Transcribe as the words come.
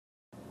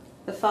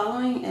The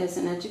following is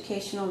an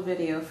educational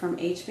video from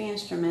HB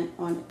Instrument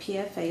on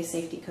PFA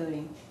safety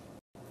coating.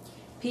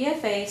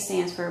 PFA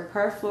stands for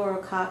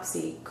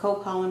perfluoroalkoxy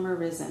copolymer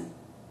resin,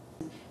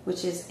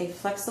 which is a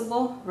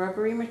flexible,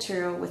 rubbery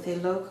material with a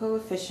low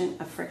coefficient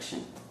of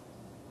friction.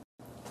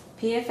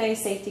 PFA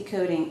safety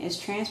coating is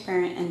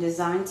transparent and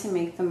designed to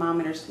make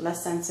thermometers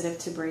less sensitive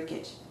to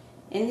breakage.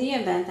 In the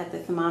event that the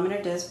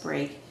thermometer does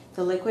break,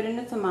 the liquid in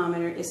the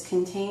thermometer is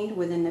contained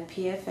within the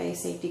PFA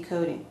safety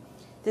coating.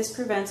 This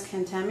prevents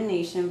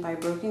contamination by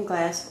broken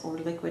glass or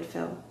liquid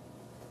fill.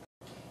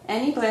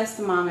 Any glass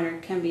thermometer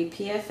can be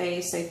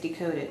PFA safety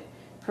coated,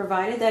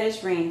 provided that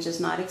its range does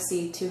not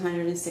exceed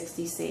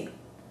 260 C.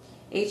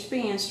 HB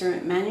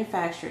Instrument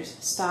manufactures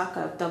stock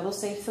of double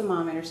safe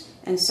thermometers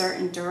and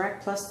certain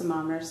direct plus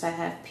thermometers that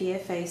have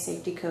PFA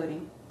safety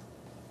coating.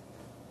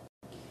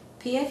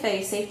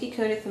 PFA safety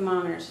coated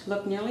thermometers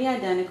look nearly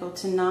identical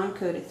to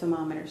non-coated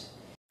thermometers.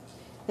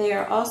 They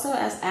are also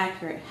as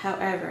accurate,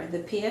 however, the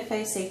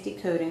PFA safety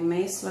coating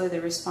may slow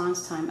the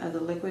response time of the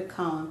liquid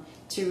column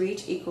to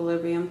reach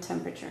equilibrium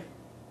temperature.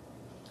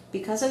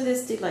 Because of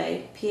this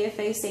delay,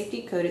 PFA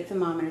safety coated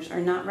thermometers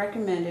are not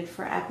recommended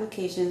for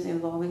applications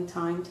involving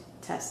timed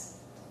tests.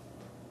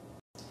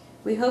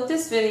 We hope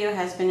this video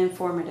has been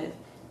informative.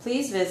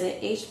 Please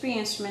visit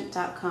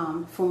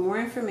hbinstrument.com for more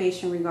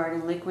information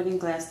regarding liquid and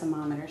glass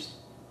thermometers.